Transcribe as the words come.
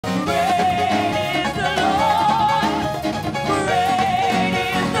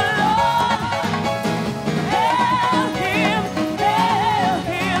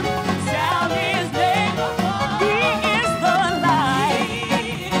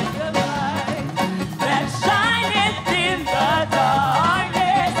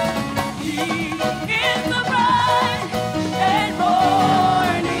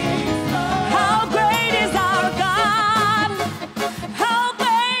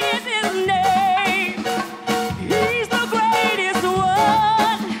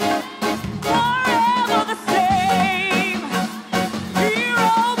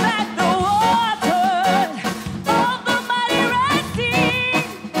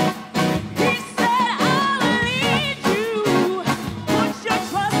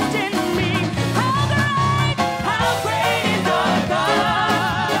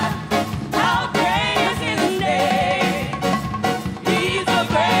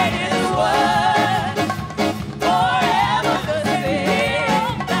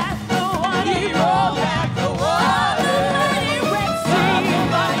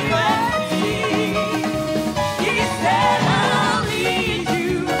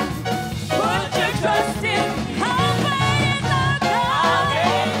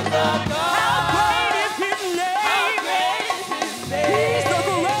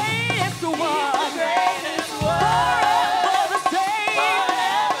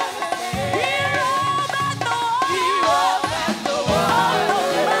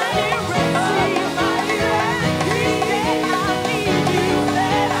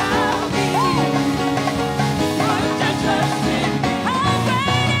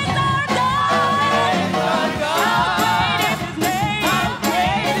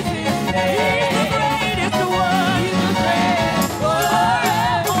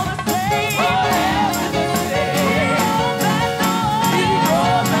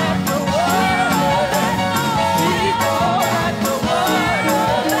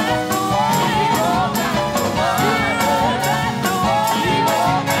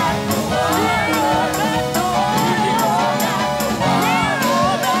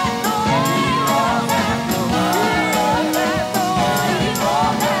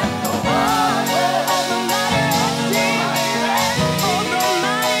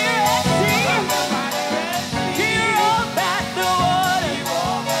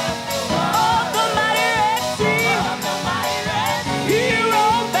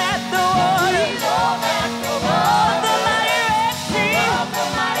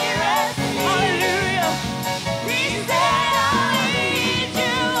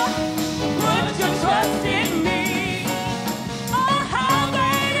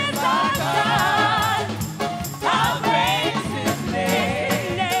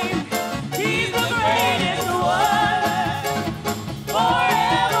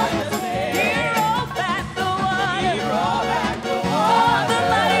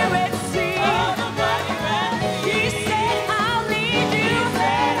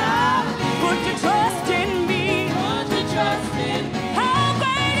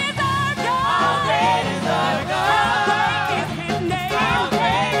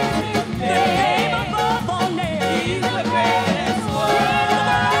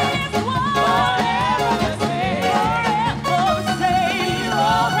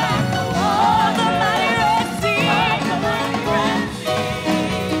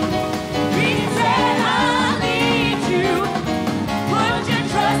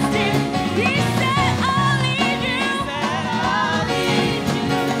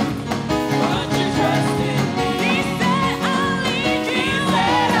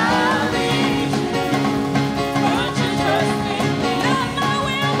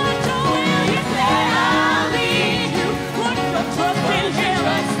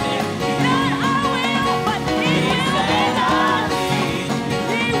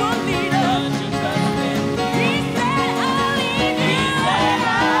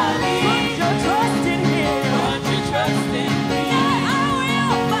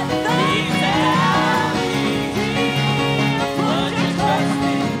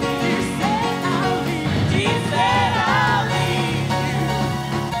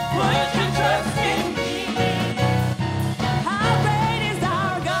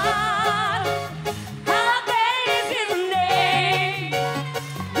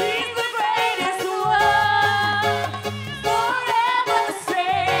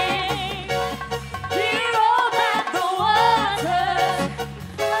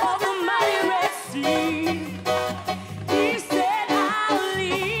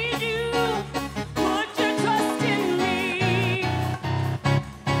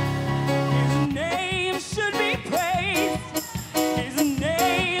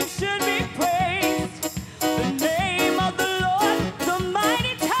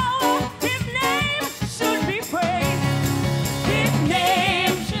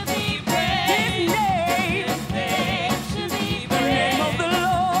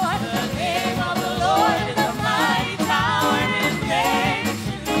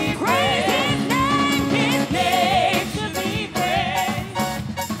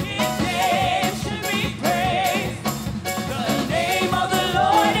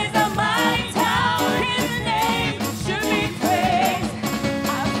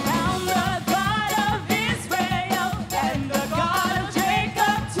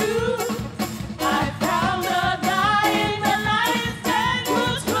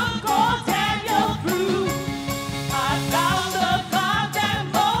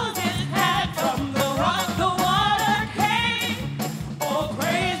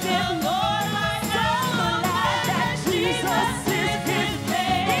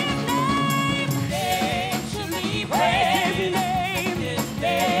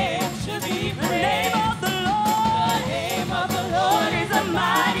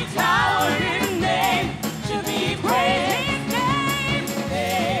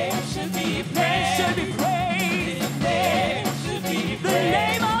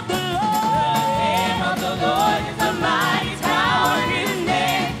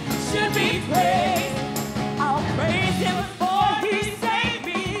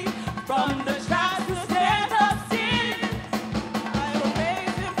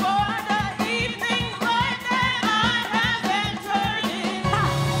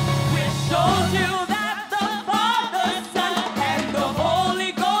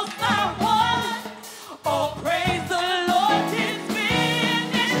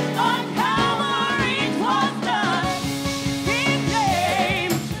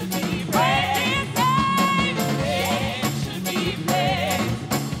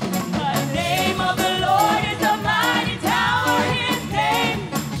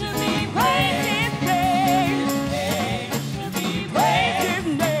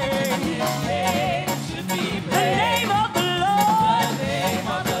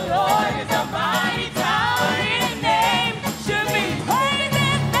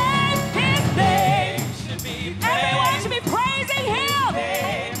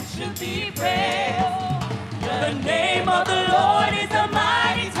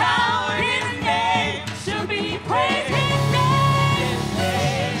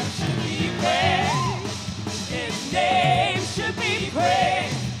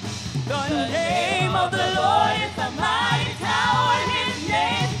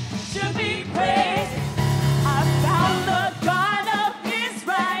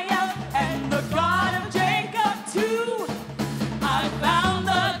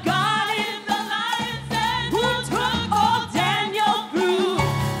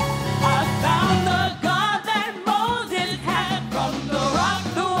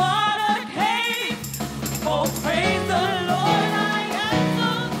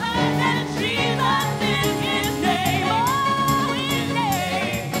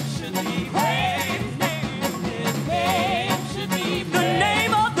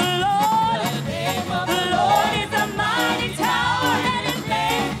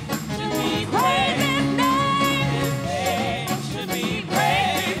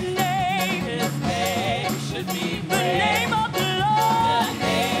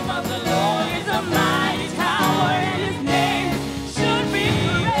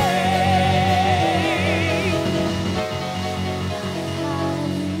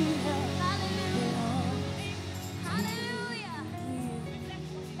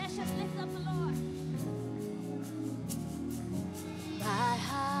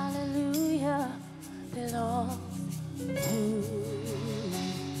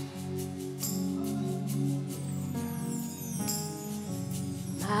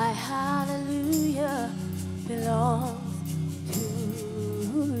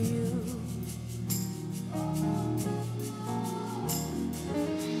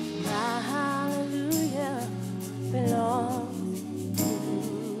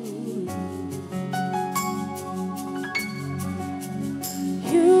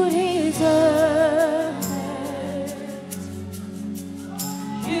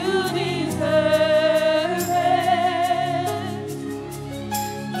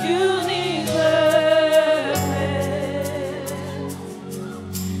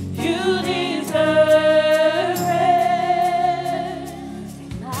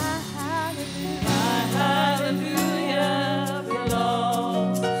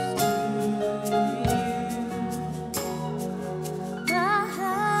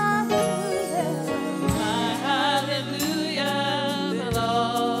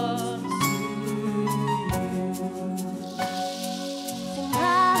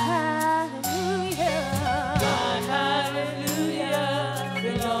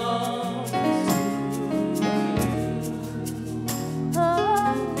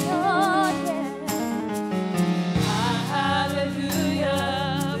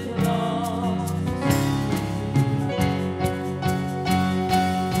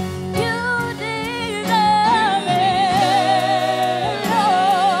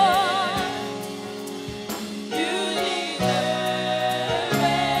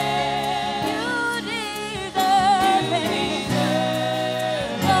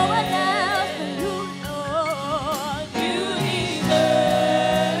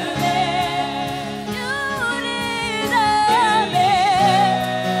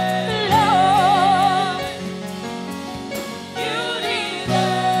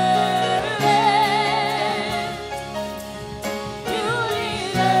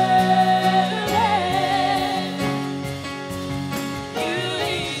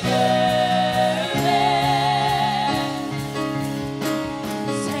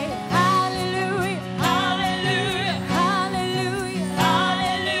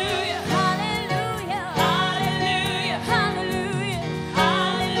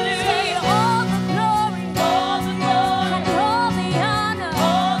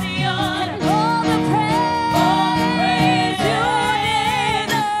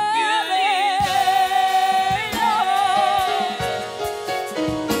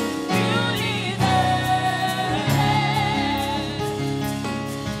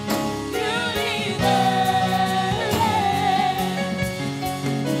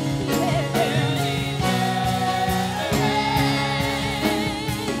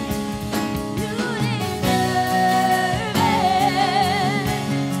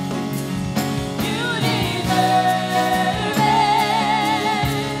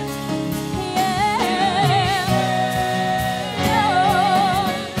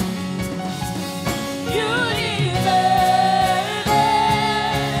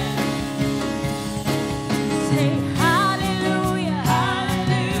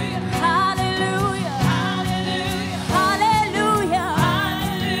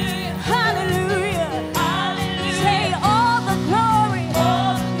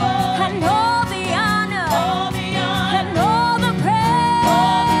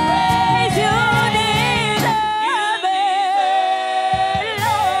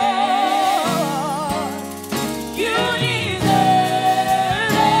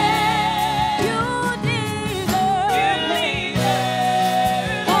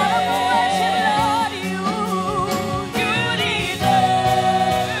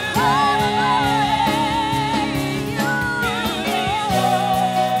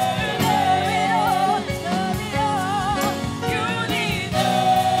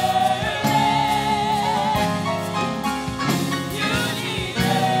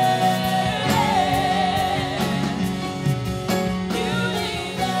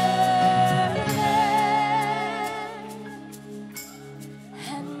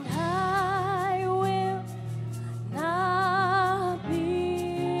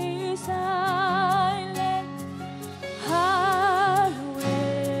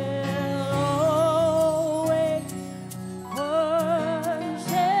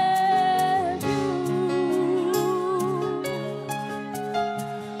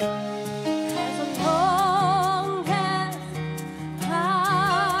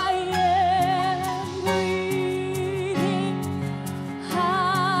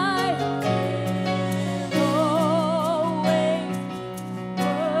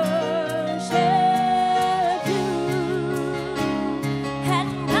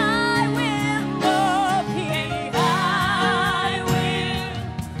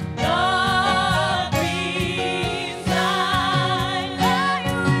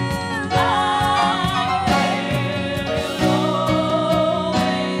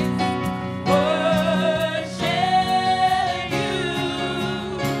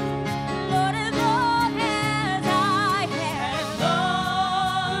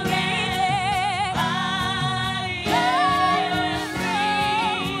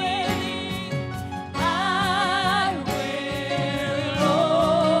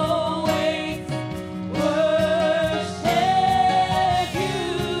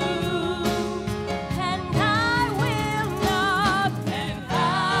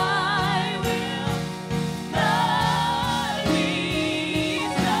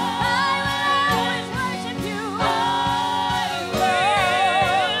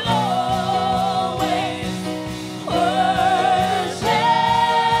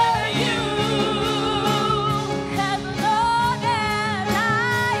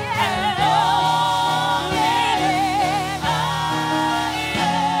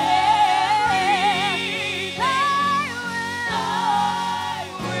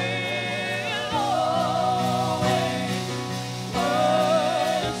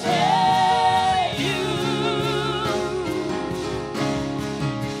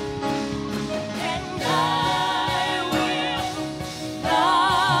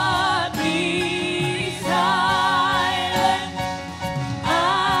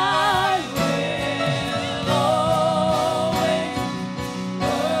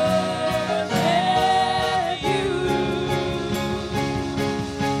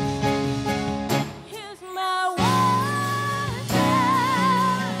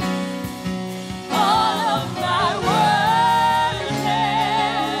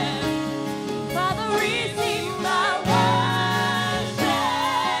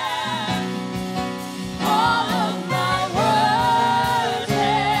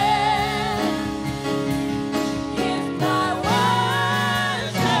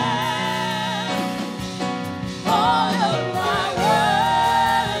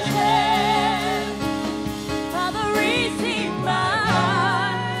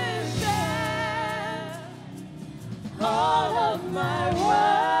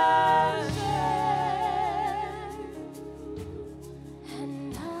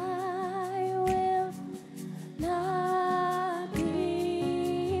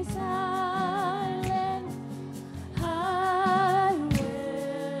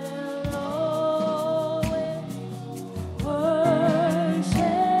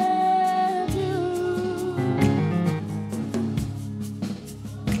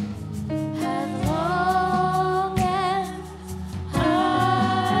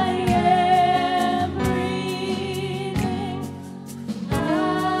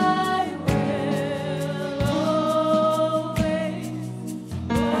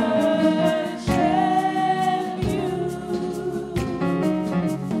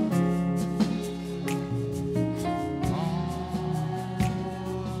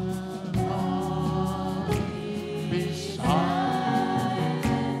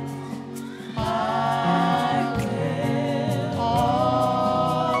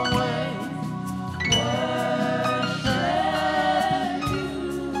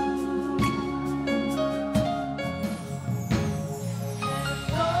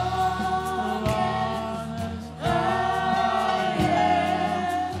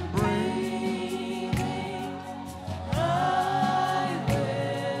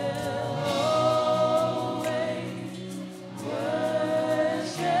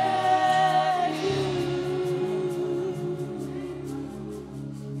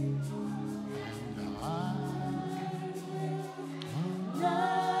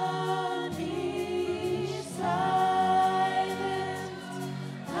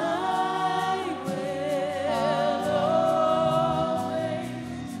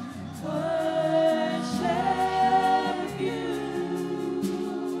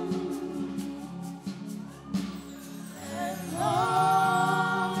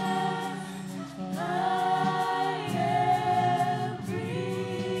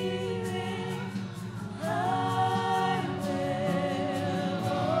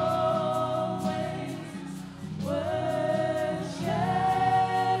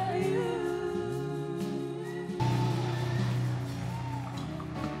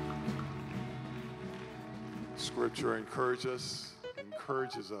Scripture encourages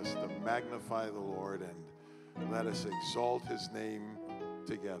us to magnify the Lord and let us exalt his name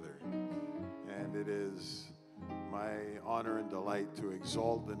together. And it is my honor and delight to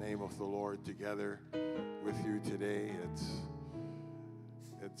exalt the name of the Lord together with you today.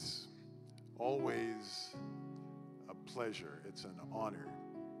 It's always a pleasure. It's an honor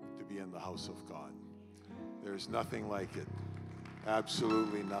to be in the house of God. There's nothing like it.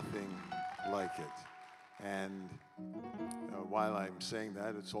 Absolutely nothing like it. And while I'm saying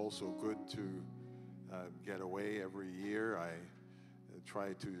that, it's also good to get away every year. I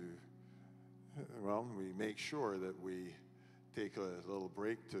try to, we make sure that we take a little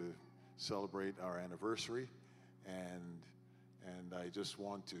break to celebrate our anniversary. And I just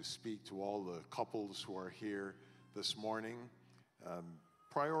want to speak to all the couples who are here this morning.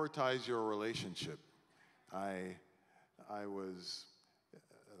 Prioritize your relationship. I was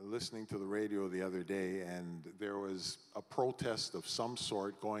listening to the radio the other day, and there was a protest of some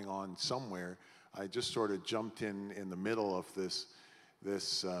sort going on somewhere. I just sort of jumped in the middle of this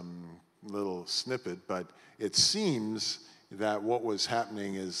little snippet, but it seems that what was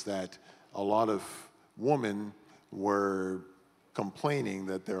happening is that a lot of women were complaining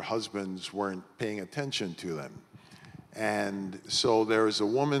that their husbands weren't paying attention to them. And so there was a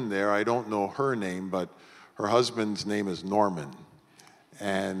woman there, I don't know her name, but her husband's name is Norman.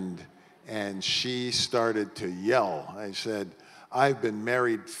 And she started to yell. I said, I've been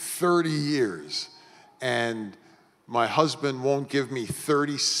married 30 years, and my husband won't give me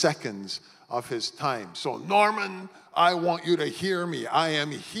 30 seconds of his time. So, Norman, I want you to hear me. I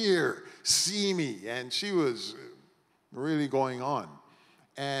am here. See me. And she was really going on.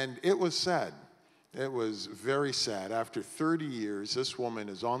 And it was sad. It was very sad. After 30 years, this woman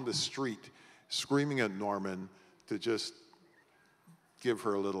is on the street screaming at Norman to just give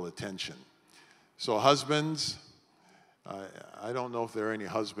her a little attention. So husbands, I don't know if there are any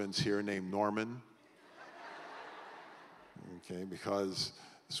husbands here named Norman. Okay, because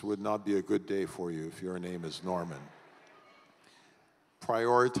this would not be a good day for you if your name is Norman.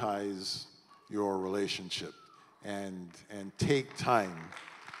 Prioritize your relationship and take time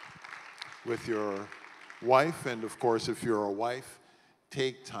with your wife. And of course, if you're a wife,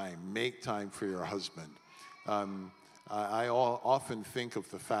 take time, make time for your husband. I often think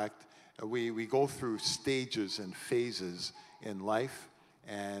of the fact that we go through stages and phases in life,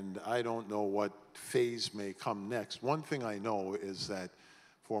 and I don't know what phase may come next. One thing I know is that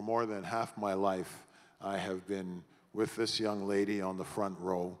for more than half my life, I have been with this young lady on the front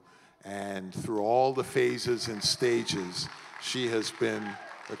row, and through all the phases and stages, she has been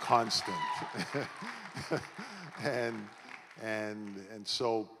the constant. And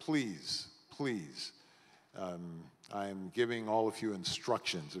so please, I'm giving all of you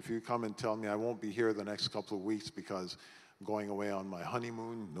instructions. If you come and tell me I won't be here the next couple of weeks because I'm going away on my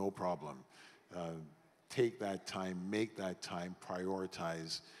honeymoon, no problem. Take that time, make that time,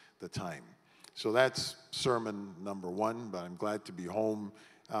 prioritize the time. So that's sermon number one, but I'm glad to be home.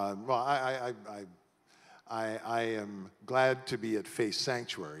 I am glad to be at Faith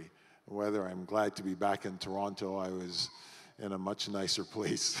Sanctuary. Whether I'm glad to be back in Toronto, I was in a much nicer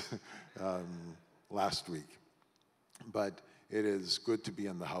place last week. But it is good to be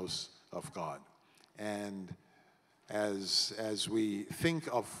in the house of God. And as we think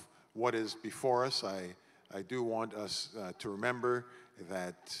of what is before us, I do want us to remember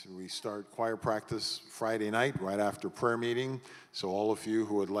that we start choir practice Friday night right after prayer meeting. So all of you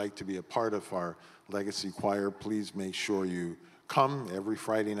who would like to be a part of our Legacy Choir, please make sure you come every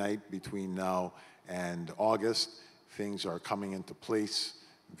Friday night between now and August. Things are coming into place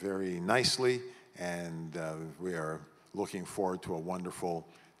very nicely, and we are looking forward to a wonderful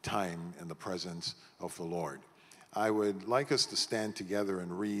time in the presence of the Lord. I would like us to stand together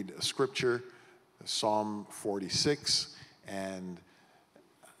and read a scripture, Psalm 46, and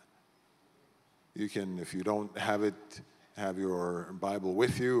you can, if you don't have it, have your Bible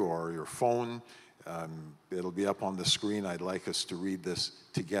with you or your phone. It'll be up on the screen. I'd like us to read this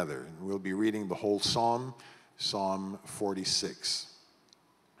together. And we'll be reading the whole psalm, Psalm 46.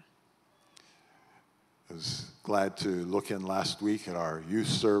 I was glad to look in last week at our youth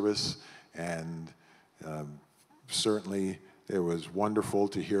service, and certainly it was wonderful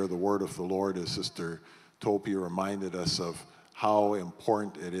to hear the word of the Lord as Sister Topi reminded us of how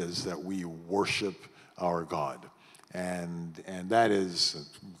important it is that we worship our God. And that is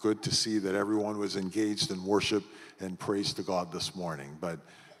good to see that everyone was engaged in worship and praise to God this morning. But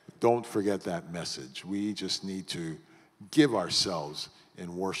don't forget that message. We just need to give ourselves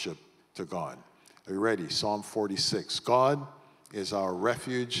in worship to God. Are you ready? Psalm 46. God is our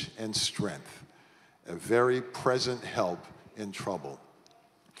refuge and strength, a very present help in trouble.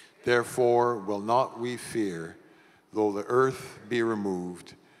 Therefore will not we fear, though the earth be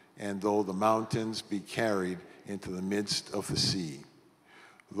removed, and though the mountains be carried into the midst of the sea,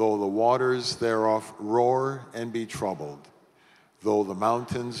 though the waters thereof roar and be troubled, though the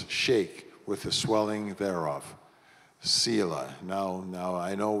mountains shake with the swelling thereof. Selah. Now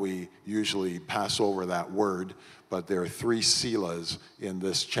I know we usually pass over that word, but there are 3 Selahs in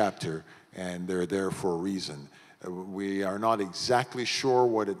this chapter, and they're there for a reason. We are not exactly sure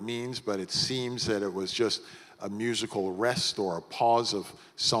what it means, but it seems that it was just a musical rest or a pause of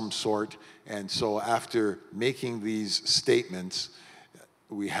some sort. And so after making these statements,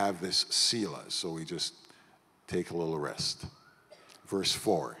 we have this Selah. So we just take a little rest. Verse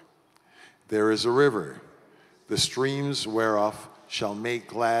 4. There is a river, the streams whereof shall make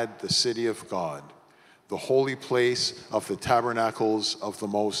glad the city of God, the holy place of the tabernacles of the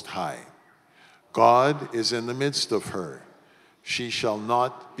Most High. God is in the midst of her. She shall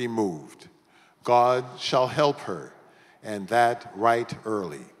not be moved. God shall help her, and that right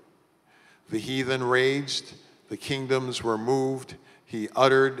early. The heathen raged, the kingdoms were moved. He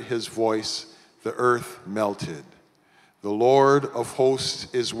uttered his voice, the earth melted. The Lord of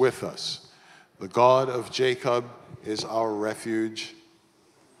hosts is with us. The God of Jacob is our refuge.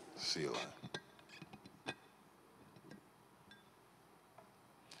 Selah.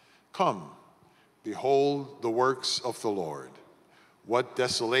 Come, behold the works of the Lord, what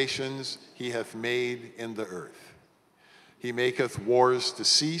desolations he hath made in the earth. He maketh wars to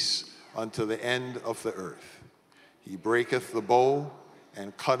cease unto the end of the earth. He breaketh the bow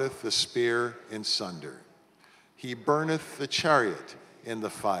and cutteth the spear in sunder. He burneth the chariot in the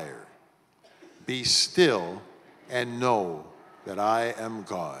fire. Be still and know that I am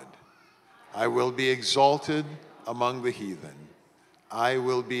God. I will be exalted among the heathen. I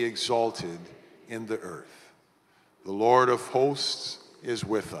will be exalted in the earth. The Lord of hosts is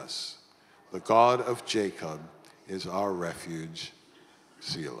with us. The God of Jacob is our refuge.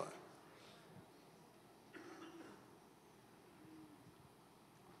 Selah.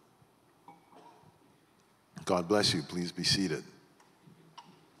 God bless you. Please be seated.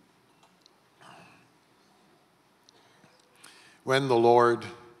 When the Lord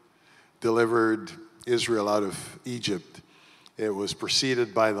delivered Israel out of Egypt, it was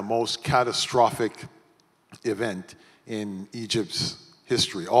preceded by the most catastrophic event in Egypt's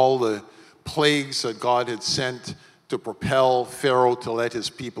history. All the plagues that God had sent to propel Pharaoh to let his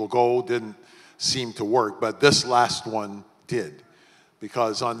people go didn't seem to work, but this last one did.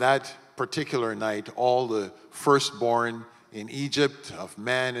 Because on that particular night, all the firstborn in Egypt of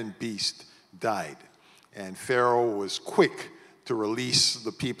man and beast died. And Pharaoh was quick to release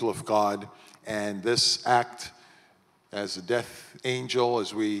the people of God. And this act, as a death angel,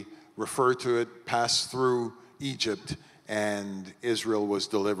 as we refer to it, passed through Egypt, and Israel was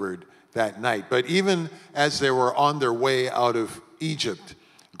delivered that night. But even as they were on their way out of Egypt,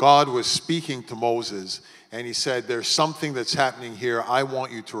 God was speaking to Moses, and he said, there's something that's happening here. I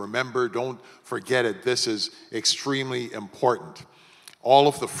want you to remember. Don't forget it. This is extremely important. All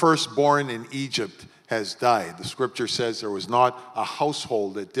of the firstborn in Egypt has died. The scripture says there was not a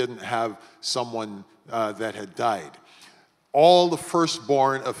household that didn't have someone that had died. All the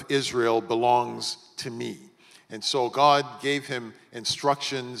firstborn of Israel belongs to me. And so God gave him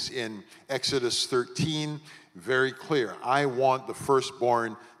instructions in Exodus 13, very clear. I want the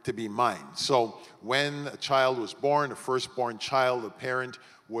firstborn to be mine. So when a child was born, a firstborn child, the parent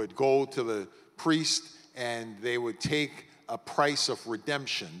would go to the priest and they would take a price of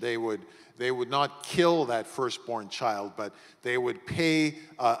redemption. They would not kill that firstborn child, but they would pay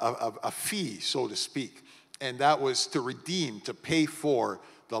a fee, so to speak. And that was to redeem, to pay for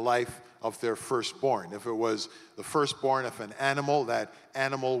the life of their firstborn. If it was the firstborn of an animal, that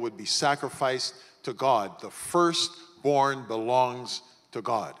animal would be sacrificed to God. The firstborn belongs to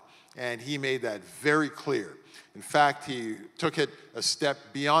God. And he made that very clear. In fact, he took it a step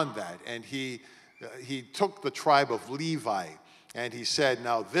beyond that, and he took the tribe of Levi, and he said,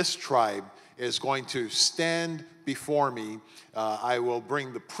 now this tribe is going to stand before me. I will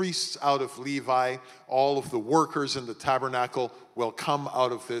bring the priests out of Levi. All of the workers in the tabernacle will come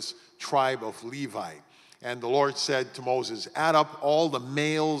out of this tribe of Levi. And the Lord said to Moses, add up all the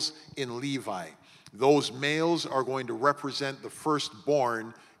males in Levi. Those males are going to represent the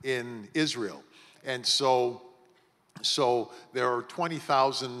firstborn in Israel. And so there are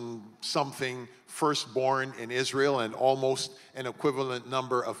 20,000 something firstborn in Israel and almost an equivalent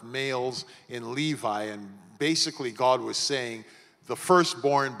number of males in Levi. And basically God was saying, the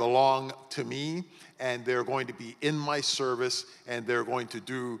firstborn belong to me, and they're going to be in my service, and they're going to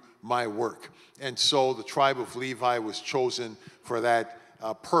do my work. And so the tribe of Levi was chosen for that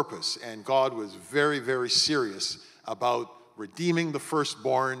purpose. And God was very, very serious about redeeming the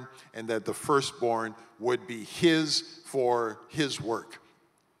firstborn, and that the firstborn would be his for his work.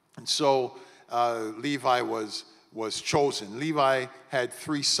 And so Levi was chosen. Levi had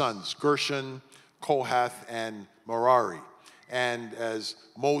 3 sons, Gershon, Kohath, and Merari. And as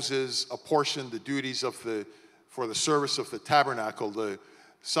Moses apportioned the duties for the service of the tabernacle, the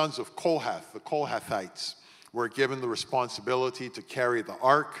sons of Kohath, the Kohathites, were given the responsibility to carry the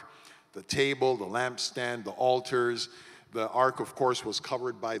ark, the table, the lampstand, the altars. The ark, of course, was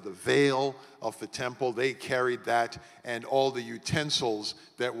covered by the veil of the temple. They carried that and all the utensils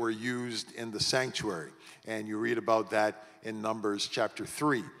that were used in the sanctuary. And you read about that in Numbers chapter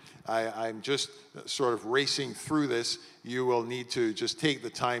 3. I'm just sort of racing through this. You will need to just take the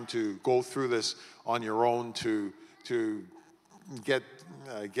time to go through this on your own to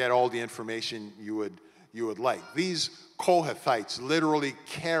get all the information you would like. These Kohathites literally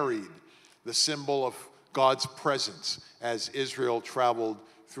carried the symbol of God's presence as Israel traveled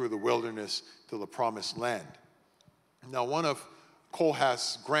through the wilderness to the promised land. Now, one of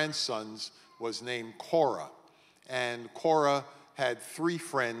Kohath's grandsons was named Korah, and Korah had 3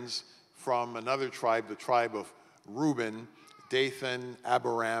 friends from another tribe, the tribe of Reuben, Dathan,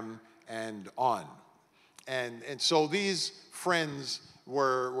 Abiram, and On. And so these friends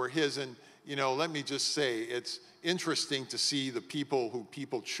were his, and let me just say, it's interesting to see the people who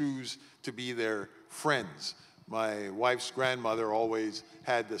people choose to be their friends. My wife's grandmother always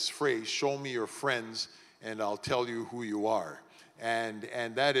had this phrase, "Show me your friends and I'll tell you who you are." And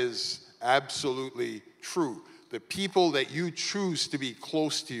that is absolutely true. The people that you choose to be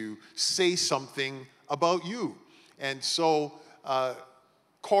close to you say something about you. And so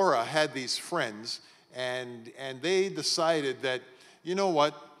Korah had these friends, and they decided that, you know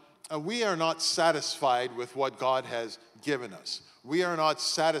what, we are not satisfied with what God has given us. We are not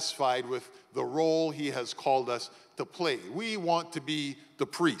satisfied with the role he has called us to play. We want to be the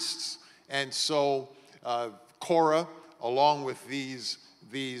priests. And so Korah, along with these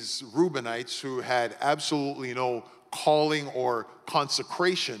Reubenites who had absolutely no calling or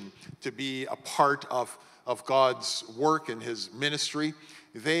consecration to be a part of God's work and his ministry,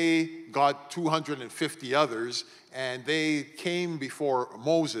 they got 250 others, and they came before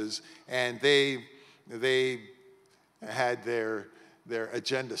Moses, and they had their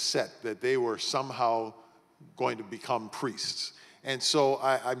agenda set, that they were somehow going to become priests. And so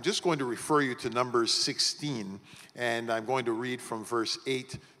I'm just going to refer you to Numbers 16, and I'm going to read from verse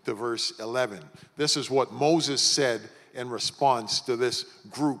 8 to verse 11. This is what Moses said in response to this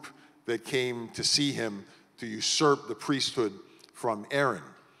group that came to see him to usurp the priesthood from Aaron.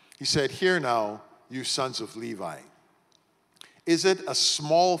 He said, "Hear now, you sons of Levi. Is it a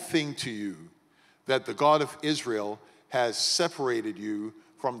small thing to you that the God of Israel has separated you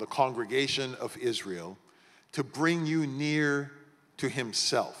from the congregation of Israel to bring you near to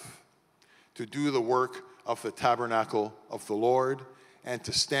himself, to do the work of the tabernacle of the Lord, and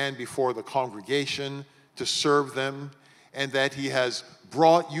to stand before the congregation to serve them, and that he has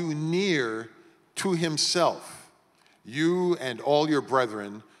brought you near to himself, you and all your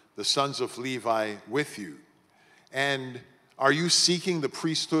brethren, the sons of Levi, with you? And are you seeking the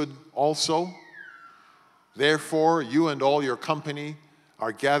priesthood also? Therefore, you and all your company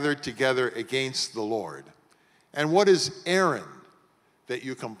are gathered together against the Lord. And what is Aaron that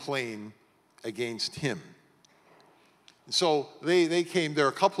you complain against him?" So they came. There are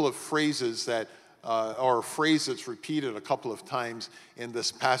a couple of phrases that, or a phrase that's repeated a couple of times in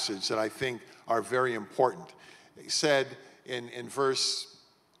this passage that I think are very important. He said in verse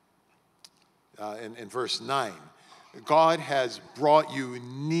 9, God has brought you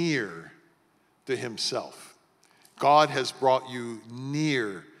near to himself. God has brought you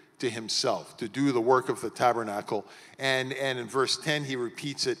near to himself to do the work of the tabernacle. And in verse 10, he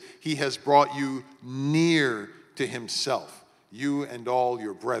repeats it. He has brought you near to himself, you and all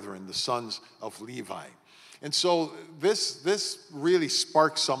your brethren, the sons of Levi. And so this really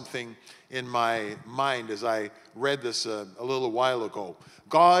sparked something in my mind as I read this a little while ago.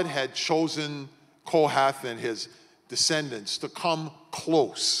 God had chosen Kohath and his descendants to come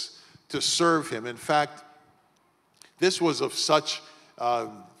close to serve him. In fact, this was of such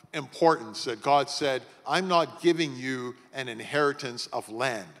importance that God said, "I'm not giving you an inheritance of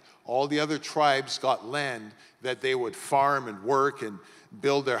land." All the other tribes got land that they would farm and work and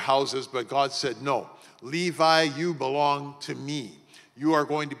build their houses, but God said, "No, Levi, you belong to me. You are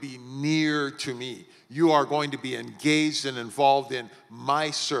going to be near to me. You are going to be engaged and involved in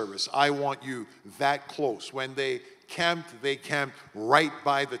my service. I want you that close. When they camped right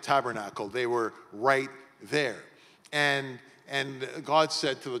by the tabernacle. They were right there. And God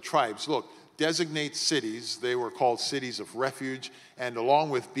said to the tribes, look, designate cities. They were called cities of refuge. And along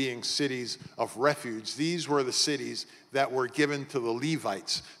with being cities of refuge, these were the cities that were given to the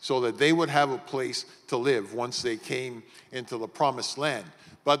Levites so that they would have a place to live once they came into the promised land.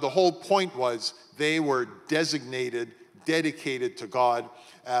 But the whole point was they were designated, dedicated to God,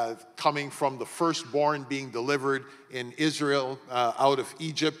 coming from the firstborn being delivered in Israel out of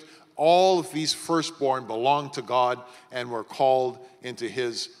Egypt. All of these firstborn belonged to God and were called into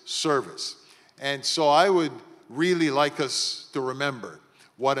his service. And so I would really like us to remember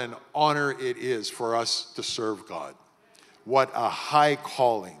what an honor it is for us to serve God. What a high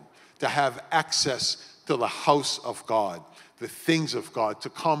calling to have access to the house of God, the things of God, to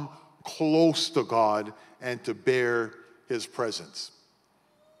come close to God and to bear his presence.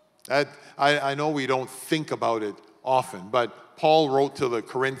 I know we don't think about it often, but Paul wrote to the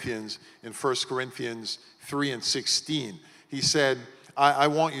Corinthians in 1 Corinthians 3:16. He said, I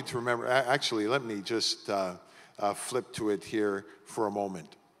want you to remember, actually, let me just flip to it here for a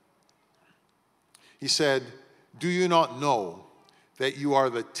moment. He said, do you not know that you are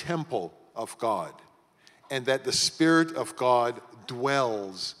the temple of God and that the Spirit of God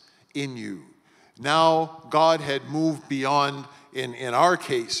dwells in you? Now, God had moved beyond, in our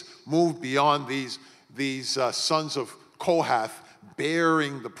case, moved beyond these sons of Kohath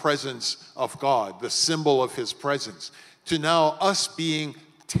bearing the presence of God, the symbol of his presence, to now us being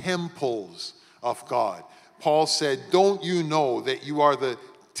temples of God. Paul said, don't you know that you are the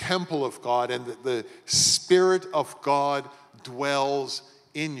temple of God and that the Spirit of God dwells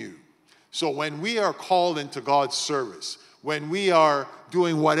in you? So when we are called into God's service, when we are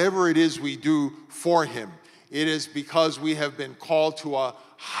doing whatever it is we do for him, it is because we have been called to a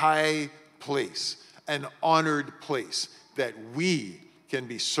high place, an honored place, that we can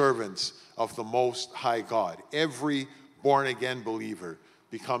be servants of the Most High God. Every born-again believer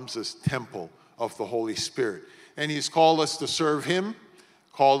becomes this temple of the Holy Spirit. And he's called us to serve him,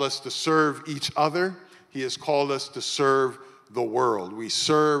 called us to serve each other. He has called us to serve the world. We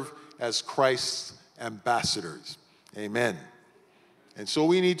serve as Christ's ambassadors. Amen. And so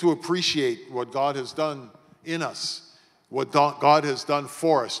we need to appreciate what God has done in us, what God has done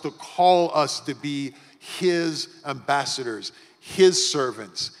for us, to call us to be his ambassadors, his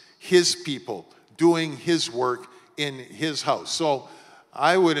servants, his people, doing his work in his house. So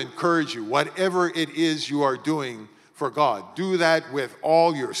I would encourage you, whatever it is you are doing for God, do that with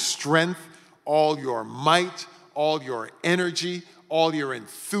all your strength, all your might, all your energy, all your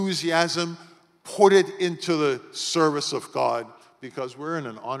enthusiasm. Put it into the service of God, because we're in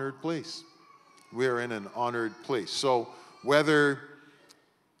an honored place. We're in an honored place. So whether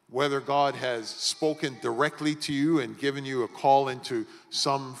God has spoken directly to you and given you a call into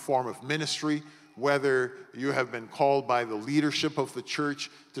some form of ministry, whether you have been called by the leadership of the church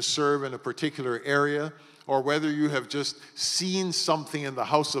to serve in a particular area, or whether you have just seen something in the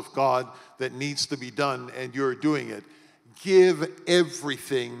house of God that needs to be done and you're doing it, give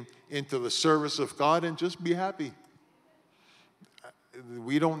everything into the service of God and just be happy.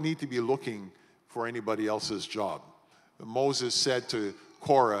 We don't need to be looking for anybody else's job. Moses said to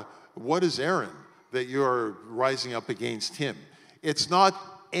Korah, what is Aaron that you're rising up against him? It's not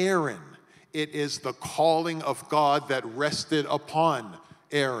Aaron. It is the calling of God that rested upon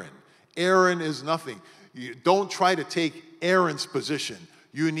Aaron. Aaron is nothing. You don't try to take Aaron's position.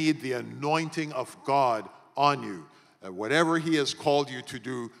 You need the anointing of God on you. Whatever he has called you to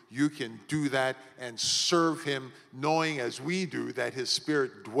do, you can do that and serve him, knowing as we do that his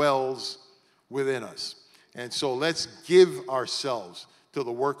Spirit dwells within us. And so let's give ourselves to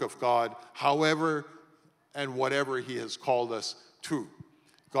the work of God, however and whatever he has called us to.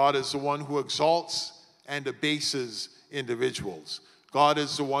 God is the one who exalts and abases individuals. God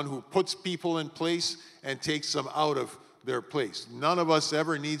is the one who puts people in place and takes them out of their place. None of us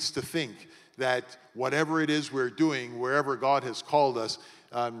ever needs to think that whatever it is we're doing, wherever God has called us,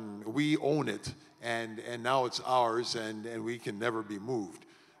 we own it, and now it's ours, and we can never be moved.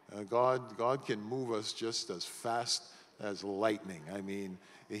 God can move us just as fast as lightning. I mean,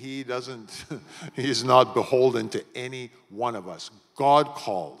 he is not beholden to any one of us. God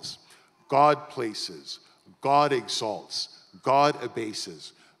calls, God places, God exalts, God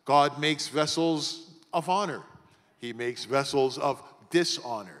abases. God makes vessels of honor. He makes vessels of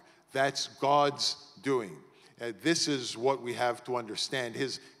dishonor. That's God's doing. This is what we have to understand.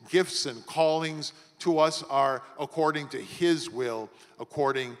 His gifts and callings to us are according to his will,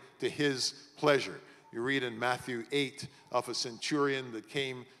 according to his pleasure. You read in Matthew 8 of a centurion that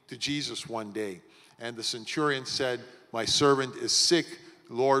came to Jesus one day. And the centurion said, "My servant is sick.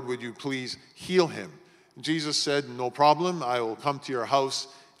 Lord, would you please heal him?" And Jesus said, "No problem. I will come to your house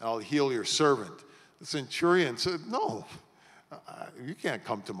and I'll heal your servant." The centurion said, "No, you can't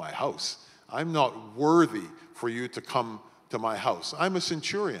come to my house. I'm not worthy for you to come to my house. I'm a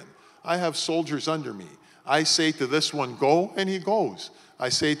centurion. I have soldiers under me. I say to this one, go, and he goes. I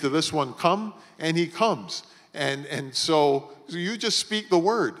say to this one, come, and he comes. And so you just speak the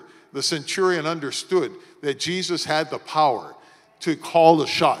word." The centurion understood that Jesus had the power to call the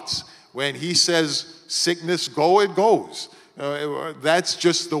shots. When he says, sickness, go, it goes. That's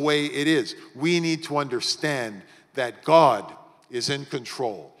just the way it is. We need to understand that God is in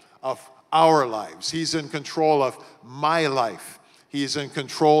control of our lives. He's in control of my life. He's in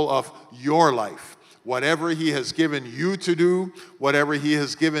control of your life. Whatever he has given you to do, whatever he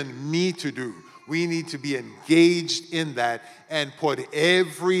has given me to do, we need to be engaged in that and put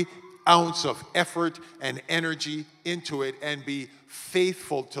every ounce of effort and energy into it and be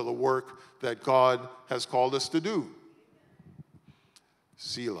faithful to the work that God has called us to do.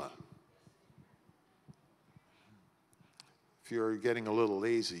 Selah. If you're getting a little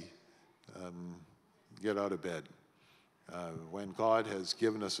lazy, get out of bed. When God has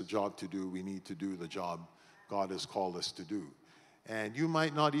given us a job to do, we need to do the job God has called us to do. And you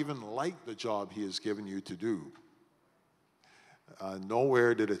might not even like the job he has given you to do.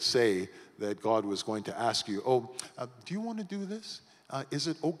 Nowhere did it say that God was going to ask you, do you want to do this? Is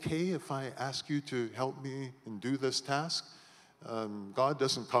it okay if I ask you to help me and do this task? God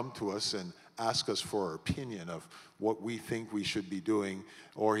doesn't come to us and ask us for our opinion of what we think we should be doing,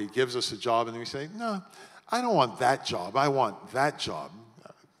 or he gives us a job and we say, no, I don't want that job, I want that job.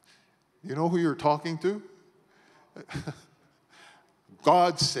 You know who you're talking to?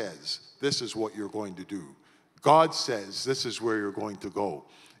 God says, this is what you're going to do. God says, this is where you're going to go.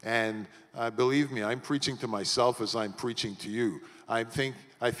 And believe me, I'm preaching to myself as I'm preaching to you. I think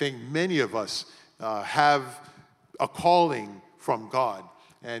many of us have a calling from God.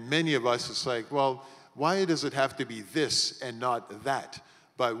 And many of us, it's like, well, why does it have to be this and not that?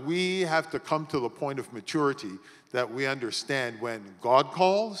 But we have to come to the point of maturity that we understand when God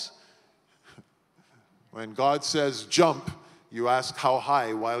calls, when God says jump, you ask how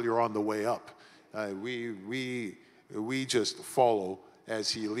high while you're on the way up. We just follow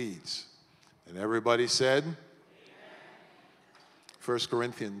as he leads. And everybody said, 1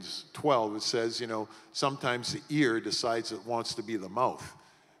 Corinthians 12, it says, sometimes the ear decides it wants to be the mouth.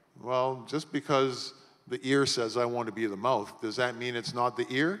 Well, just because the ear says, I want to be the mouth, does that mean it's not the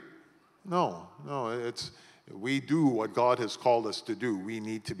ear? No, we do what God has called us to do. We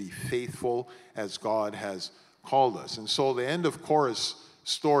need to be faithful as God has called us. And so the end of Korah's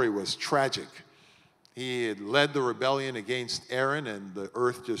story was tragic. He had led the rebellion against Aaron, and the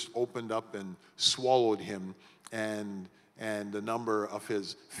earth just opened up and swallowed him and a number of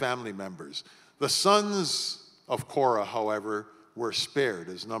his family members. The sons of Korah, however, were spared,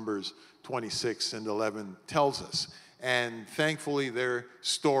 as Numbers 26 and 11 tells us. And thankfully, their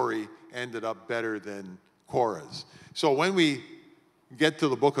story ended up better than Korah's. So when we get to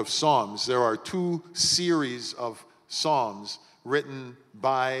the book of Psalms, there are two series of Psalms written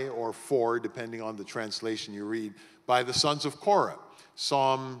by or for, depending on the translation you read, by the sons of Korah.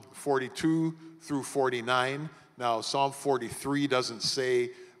 Psalm 42 through 49. Now, Psalm 43 doesn't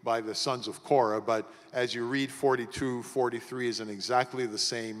say by the sons of Korah, but as you read 42, 43 is in exactly the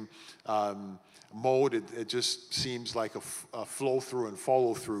same mode. It just seems like a flow through and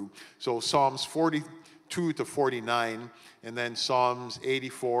follow through. So Psalms 42 to 49, and then Psalms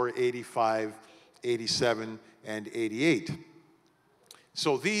 84, 85, 87, and 88.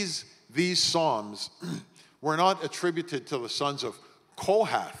 So these Psalms were not attributed to the sons of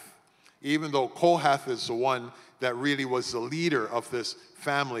Kohath, even though Kohath is the one that really was the leader of this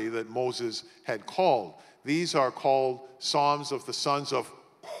family that Moses had called. These are called Psalms of the sons of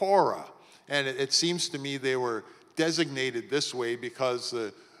Korah. And it seems to me they were designated this way because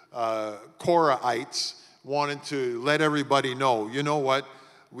the Korahites wanted to let everybody know, you know what,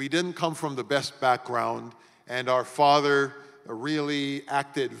 we didn't come from the best background, and our father really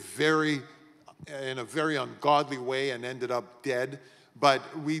acted in a very ungodly way and ended up dead. But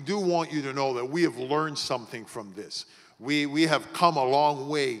we do want you to know that we have learned something from this. We have come a long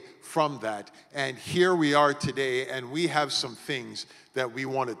way from that. And here we are today, and we have some things that we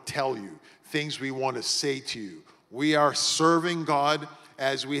want to tell you, things we want to say to you. We are serving God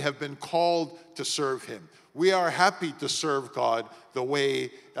as we have been called to serve him. We are happy to serve God the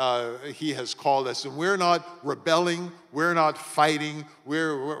way he has called us. And we're not rebelling. We're not fighting.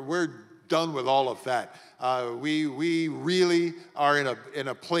 We're done with all of that. We really are in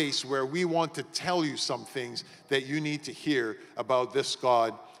a place where we want to tell you some things that you need to hear about this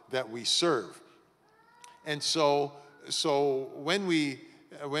God that we serve. And so when we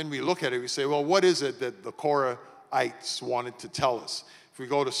look at it, we say, well, what is it that the Korahites wanted to tell us? If we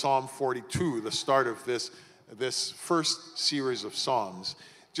go to Psalm 42, the start of this first series of Psalms,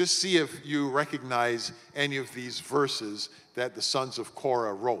 just see if you recognize any of these verses that the sons of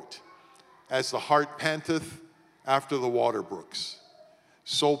Korah wrote. As the hart panteth after the water brooks,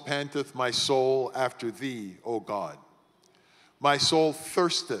 so panteth my soul after thee, O God. My soul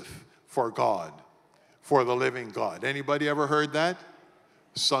thirsteth for God, for the living God. Anybody ever heard that?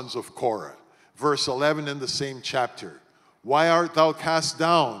 Sons of Korah. Verse 11 in the same chapter. Why art thou cast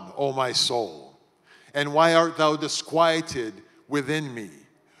down, O my soul? And why art thou disquieted within me?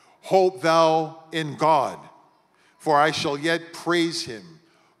 Hope thou in God, for I shall yet praise him,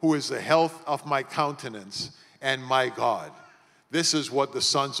 who is the health of my countenance and my God. This is what the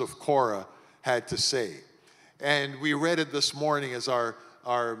sons of Korah had to say. And we read it this morning as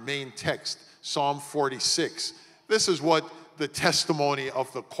our main text, Psalm 46. This is what the testimony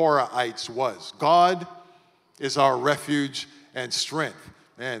of the Korahites was. God is our refuge and strength.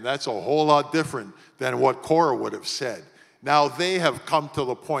 Man, that's a whole lot different than what Korah would have said. Now they have come to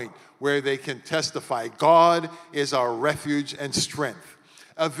the point where they can testify, God is our refuge and strength,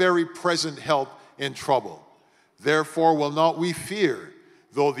 a very present help in trouble. Therefore will not we fear,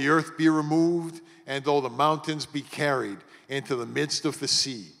 though the earth be removed, and though the mountains be carried into the midst of the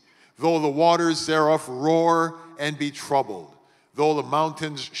sea, though the waters thereof roar and be troubled, though the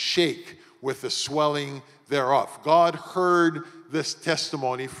mountains shake with the swelling thereof. God heard this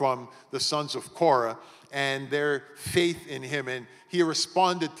testimony from the sons of Korah and their faith in him, and he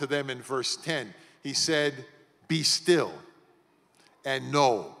responded to them in verse 10. He said, be still and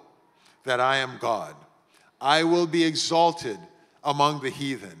know that I am God. I will be exalted among the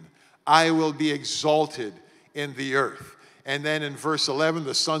heathen. I will be exalted in the earth. And then in verse 11,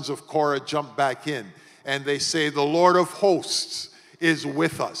 the sons of Korah jump back in, and they say, the Lord of hosts is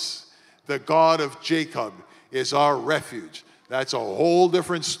with us. The God of Jacob is our refuge. That's a whole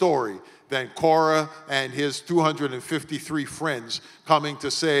different story than Korah and his 253 friends coming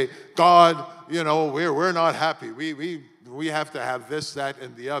to say, God, you know, we're not happy. We have to have this, that,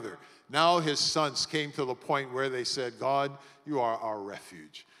 and the other. Now his sons came to the point where they said, God, you are our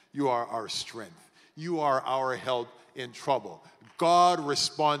refuge. You are our strength. You are our help in trouble. God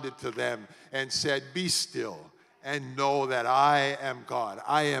responded to them and said, be still and know that I am God.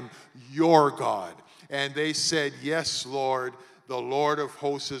 I am your God. And they said, yes, Lord, the Lord of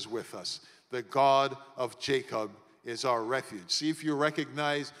hosts is with us. The God of Jacob is our refuge. See if you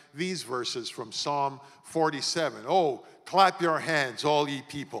recognize these verses from Psalm 47. Oh, clap your hands, all ye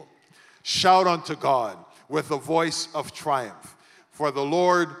people. Shout unto God with the voice of triumph. For the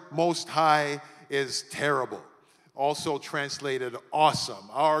Lord Most High is terrible. Also translated, awesome.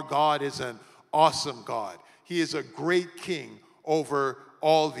 Our God is an awesome God. He is a great king over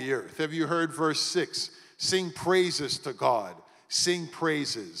all the earth. Have you heard verse 6? Sing praises to God. Sing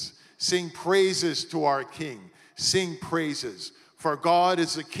praises. Sing praises to our King. Sing praises. For God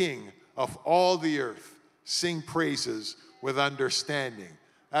is the King of all the earth. Sing praises with understanding.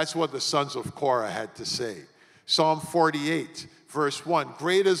 That's what the sons of Korah had to say. Psalm 48, verse 1.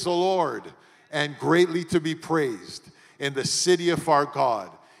 Great is the Lord, and greatly to be praised in the city of our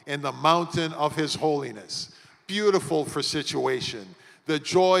God, in the mountain of his holiness. Beautiful for situation. The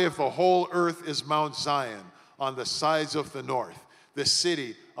joy of the whole earth is Mount Zion on the sides of the north, the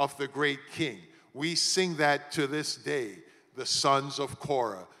city of the great King. We sing that to this day, the sons of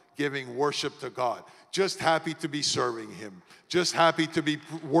Korah, giving worship to God. Just happy to be serving him. Just happy to be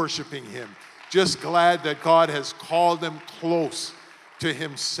worshiping him. Just glad that God has called them close to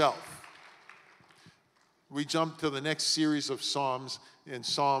himself. We jump to the next series of Psalms in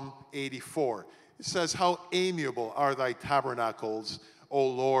Psalm 84. It says, how amiable are thy tabernacles, O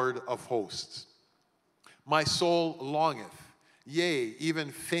Lord of hosts. My soul longeth, yea,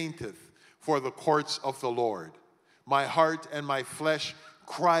 even fainteth, for the courts of the Lord. My heart and my flesh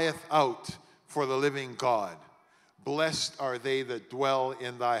crieth out for the living God. Blessed are they that dwell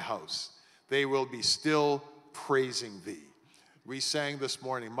in thy house. They will be still praising thee. We sang this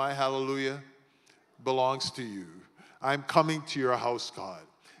morning, my hallelujah belongs to you. I'm coming to your house, God,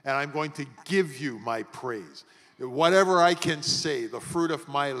 and I'm going to give you my praise. Whatever I can say, the fruit of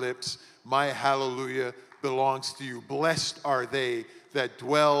my lips, my hallelujah belongs to you. Blessed are they that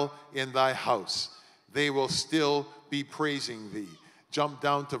dwell in thy house. They will still be praising thee. Jump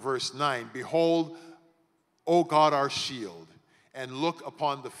down to verse 9. Behold, O God, our shield, and look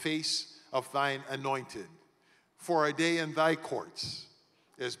upon the face of thine anointed. For a day in thy courts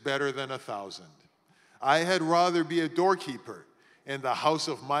is better than 1,000. I had rather be a doorkeeper in the house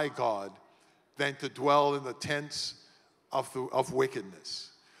of my God than to dwell in the tents of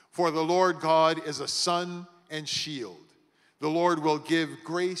wickedness. For the Lord God is a sun and shield. The Lord will give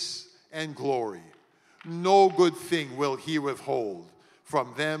grace and glory. No good thing will he withhold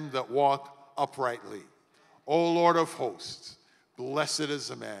from them that walk uprightly. O Lord of hosts, blessed is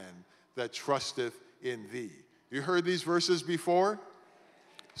the man that trusteth in thee. You heard these verses before?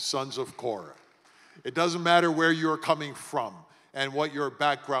 Sons of Korah. It doesn't matter where you're coming from and what your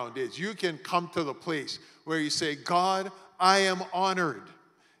background is. You can come to the place where you say, God, I am honored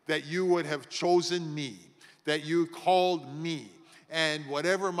that you would have chosen me, that you called me, and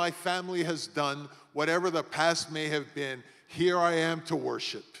whatever my family has done, whatever the past may have been, here I am to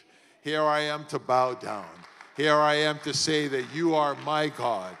worship. Here I am to bow down. Here I am to say that you are my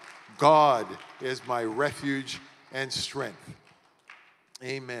God. God is my refuge and strength.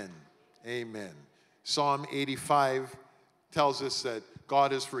 Amen. Amen. Psalm 85 tells us that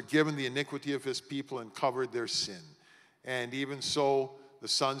God has forgiven the iniquity of his people and covered their sin. And even so, the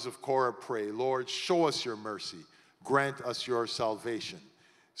sons of Korah pray, Lord, show us your mercy. Grant us your salvation.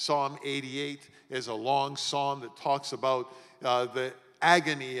 Psalm 88 is a long psalm that talks about the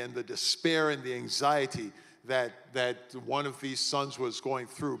agony and the despair and the anxiety that one of these sons was going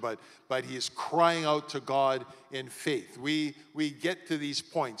through, but he is crying out to God in faith. We get to these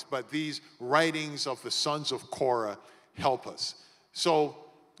points, but these writings of the sons of Korah help us. So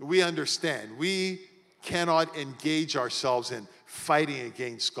we understand we cannot engage ourselves in fighting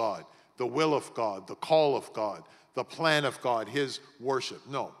against God, the will of God, the call of God, the plan of God, his worship.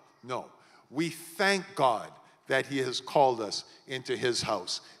 No. We thank God that he has called us into his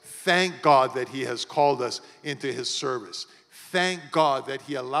house. Thank God that he has called us into his service. Thank God that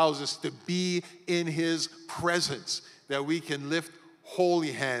he allows us to be in his presence, that we can lift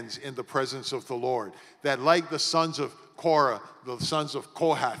holy hands in the presence of the Lord. That like the sons of Korah, the sons of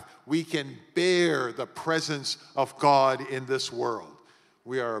Kohath, we can bear the presence of God in this world.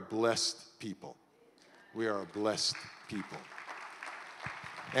 We are a blessed people. We are a blessed people.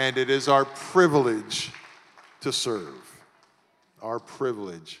 And it is our privilege to serve. Our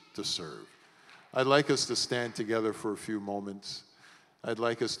privilege to serve. I'd like us to stand together for a few moments. I'd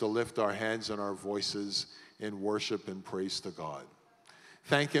like us to lift our hands and our voices in worship and praise to God.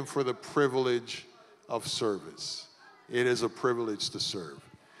 Thank him for the privilege of service. It is a privilege to serve.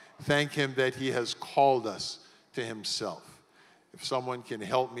 Thank him that he has called us to himself. If someone can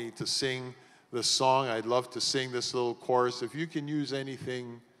help me to sing the song, I'd love to sing this little chorus. If you can use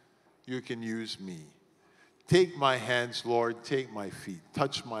anything, you can use me. Take my hands, Lord, take my feet.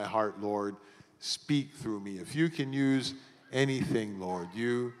 Touch my heart, Lord. Speak through me. If you can use anything, Lord,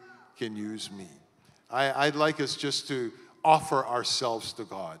 you can use me. I'd like us just to offer ourselves to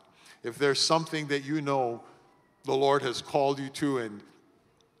God. If there's something that you know the Lord has called you to and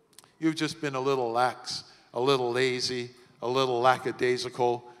you've just been a little lax, a little lazy, a little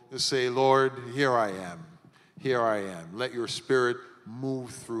lackadaisical, to say, Lord, here I am. Here I am. Let your spirit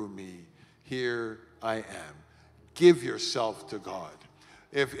move through me. Here I am. Give yourself to God.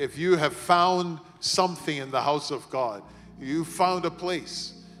 If you have found something in the house of God, you found a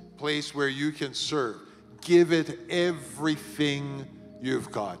place where you can serve. Give it everything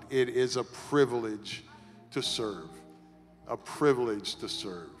you've got. It is a privilege to serve. A privilege to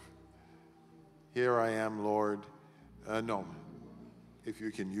serve. Here I am, Lord. No. If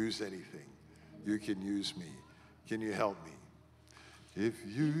you can use anything, you can use me. Can you help me? If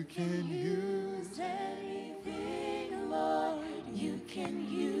you can use anything, Lord, you can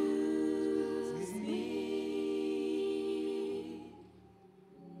use me.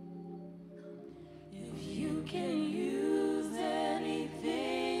 If you can use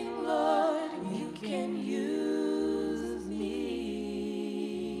anything, Lord, you can use me.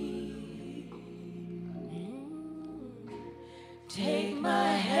 Take my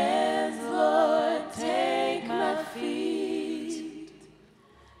hands, Lord, take my feet.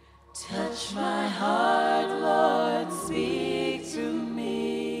 Touch my heart, Lord, speak to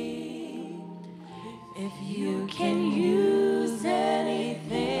me. If you can use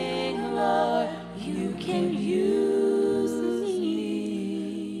anything, Lord, you can use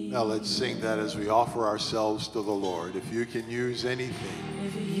me. Now let's sing that as we offer ourselves to the Lord. If you can use anything.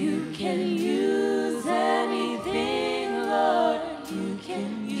 If you can use anything, Lord, you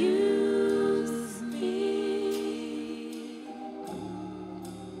can use me.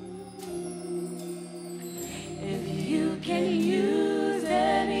 If you can use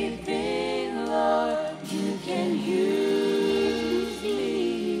anything, Lord, you can use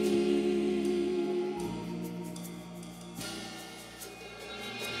me.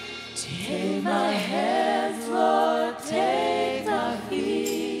 Take my hands, Lord, take my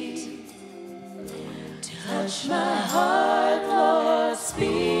feet. Touch my heart, Lord,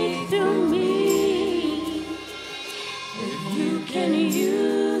 speak through me. If you can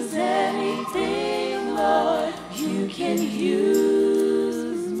use anything, Lord, you can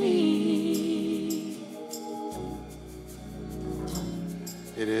use me.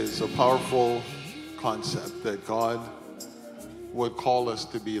 It is a powerful concept that God would call us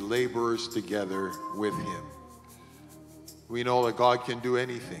to be laborers together with him. We know that God can do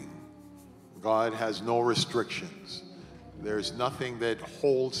anything. God has no restrictions. There's nothing that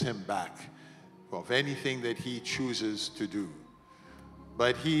holds him back of anything that he chooses to do.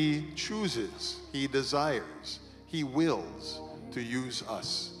 But he chooses, he desires, he wills to use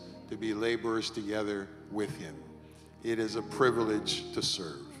us to be laborers together with him. It is a privilege to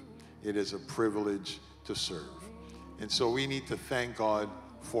serve. It is a privilege to serve. And so we need to thank God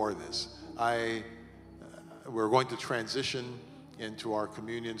for this. We're going to transition into our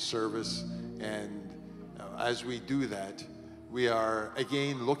communion service, and as we do that, we are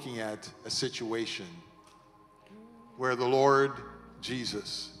again looking at a situation where the Lord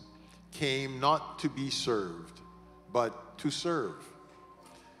Jesus came not to be served, but to serve.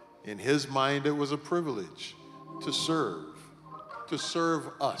 In his mind, it was a privilege to serve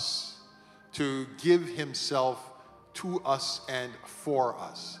us, to give himself to us and for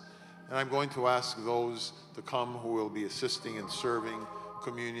us. And I'm going to ask those to come who will be assisting and serving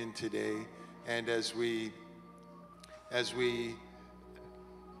communion today. And as we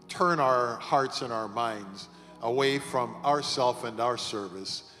turn our hearts and our minds away from ourself and our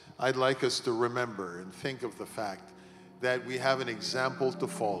service, I'd like us to remember and think of the fact that we have an example to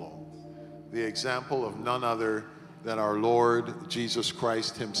follow, the example of none other than our Lord Jesus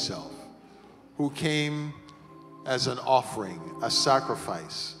Christ himself, who came as an offering, a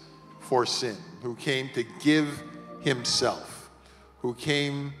sacrifice for sin, who came to give himself, who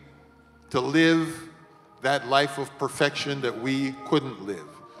came to live that life of perfection that we couldn't live,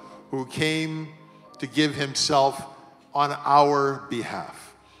 who came to give himself on our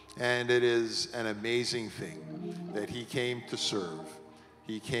behalf. And it is an amazing thing that he came to serve.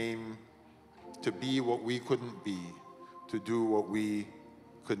 He came to be what we couldn't be, to do what we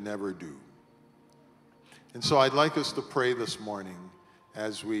could never do. And so I'd like us to pray this morning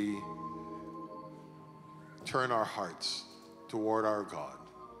as we turn our hearts toward our God.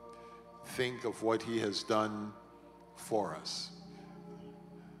 Think of what he has done for us.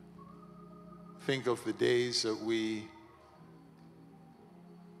 Think of the days that we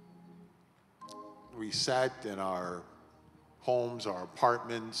sat in our homes, our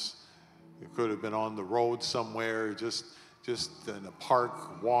apartments. We could have been on the road somewhere, just in a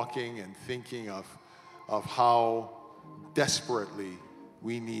park, walking and thinking of how desperately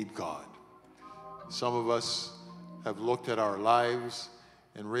we need God. Some of us have looked at our lives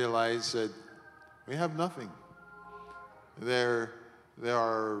and realized that we have nothing. There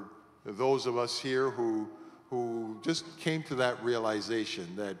are those of us here who just came to that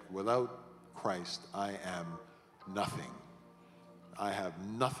realization that without Christ, I am nothing. I have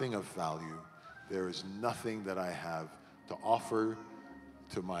nothing of value. There is nothing that I have to offer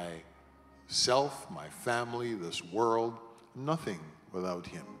to myself, my family, this world, nothing without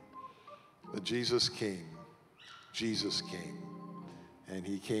him. But Jesus came, and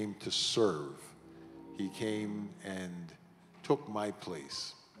he came to serve. He came and took my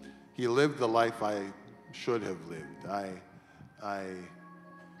place. He lived the life I should have lived. I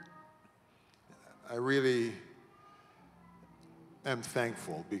really am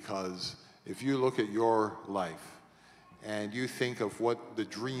thankful, because if you look at your life and you think of what the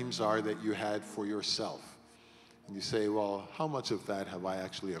dreams are that you had for yourself, and you say, well, how much of that have I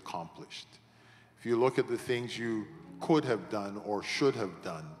actually accomplished? If you look at the things you could have done or should have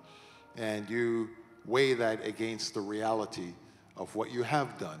done, and you weigh that against the reality of what you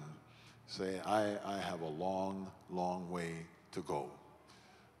have done, say, I have a long, long way to go.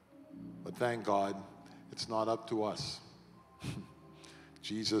 But thank God, it's not up to us.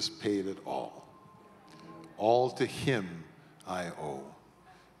 Jesus paid it all. All to him I owe.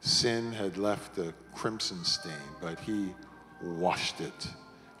 Sin had left a crimson stain, but he washed it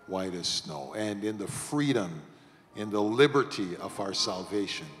white as snow. And in the freedom, in the liberty of our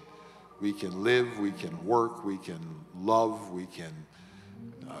salvation, we can live, we can work, we can love, we can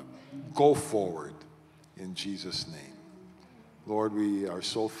go forward in Jesus' name. Lord, we are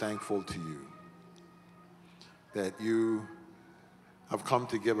so thankful to you that you have come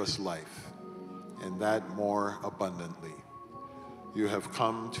to give us life, and that more abundantly. You have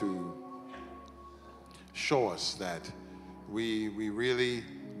come to show us that we really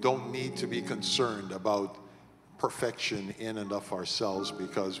don't need to be concerned about perfection in and of ourselves,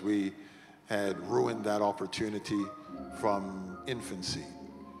 because we had ruined that opportunity from infancy.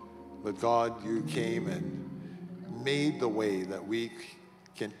 But God, you came and made the way that we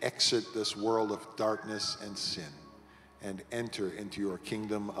can exit this world of darkness and sin and enter into your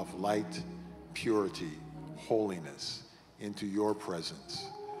kingdom of light, purity, holiness, into your presence.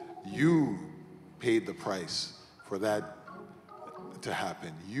 You paid the price for that to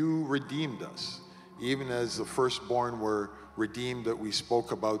happen. You redeemed us. Even as the firstborn were redeemed that we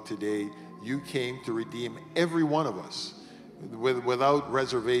spoke about today, you came to redeem every one of us without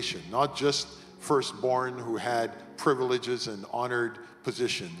reservation, not just firstborn who had privileges and honored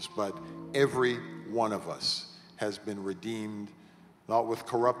positions, but every one of us has been redeemed, not with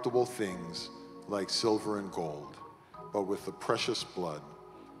corruptible things like silver and gold, but with the precious blood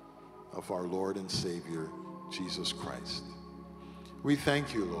of our Lord and Savior, Jesus Christ. We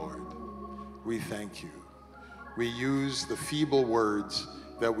thank you, Lord. We thank you. We use the feeble words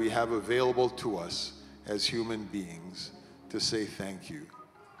that we have available to us as human beings to say thank you.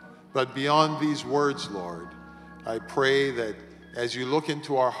 But beyond these words, Lord, I pray that as you look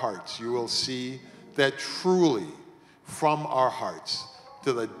into our hearts, you will see that truly from our hearts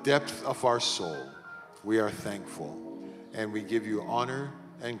to the depth of our soul, we are thankful, and we give you honor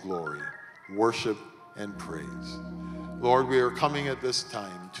and glory, worship and praise. Lord, we are coming at this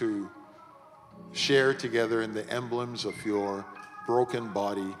time to share together in the emblems of your broken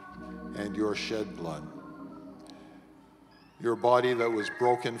body and your shed blood. Your body that was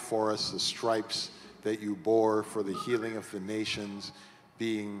broken for us, the stripes that you bore for the healing of the nations,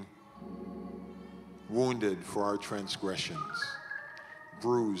 being wounded for our transgressions,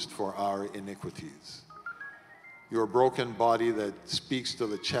 bruised for our iniquities. Your broken body that speaks to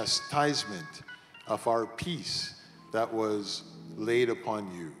the chastisement of our peace that was laid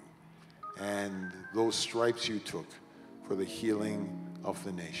upon you, and those stripes you took for the healing of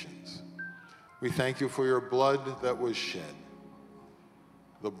the nations. We thank you for your blood that was shed,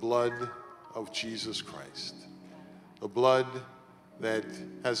 the blood of Jesus Christ, the blood that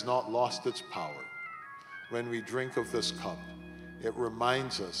has not lost its power. When we drink of this cup, it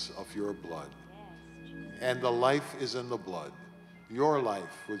reminds us of your blood. And the life is in the blood. Your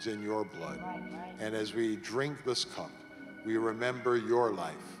life was in your blood. And as we drink this cup, we remember your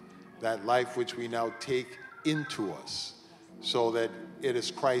life, that life which we now take into us, so that it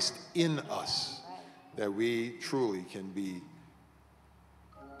is Christ in us, that we truly can be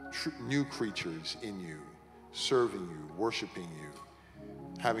new creatures in you, serving you, worshiping you,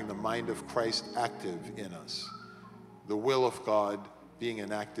 having the mind of Christ active in us, the will of God being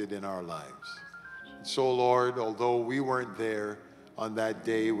enacted in our lives. So, Lord, although we weren't there on that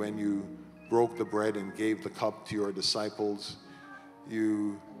day when you broke the bread and gave the cup to your disciples,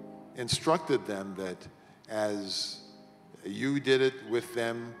 you instructed them that as you did it with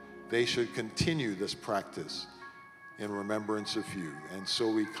them, they should continue this practice in remembrance of you. And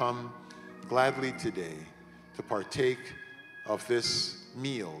so we come gladly today to partake of this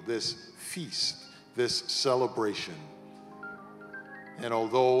meal, this feast, this celebration. And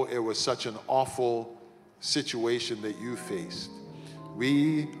although it was such an awful situation that you faced,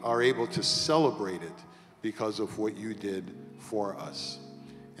 we are able to celebrate it because of what you did for us.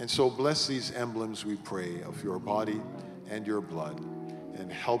 And so bless these emblems, we pray, of your body and your blood,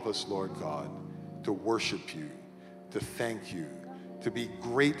 and help us, Lord God, to worship you, to thank you, to be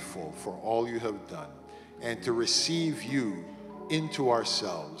grateful for all you have done, and to receive you into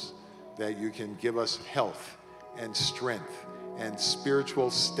ourselves, that you can give us health and strength and spiritual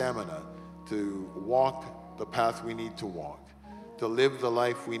stamina to walk the path we need to walk, to live the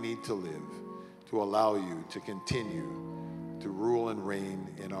life we need to live, to allow you to continue to rule and reign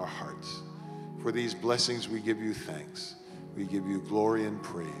in our hearts. For these blessings we give you thanks. We give you glory and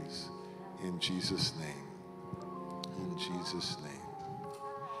praise in Jesus' name. In Jesus' name.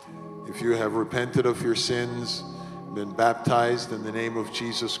 If you have repented of your sins, been baptized in the name of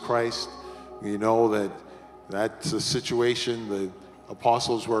Jesus Christ, we know that that's a situation the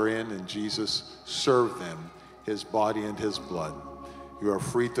apostles were in, and Jesus served them his body and his blood. You are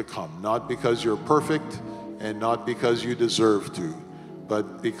free to come, not because you're perfect and not because you deserve to,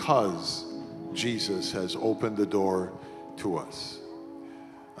 but because Jesus has opened the door to us.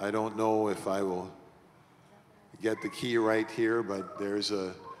 I don't know if I will get the key right here, but there's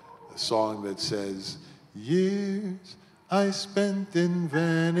a song that says, years I spent in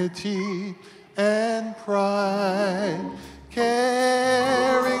vanity and pride,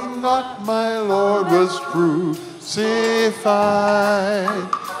 caring not my Lord was crucified,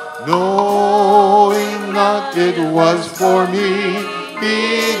 knowing not it was for me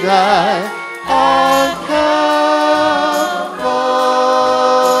be thy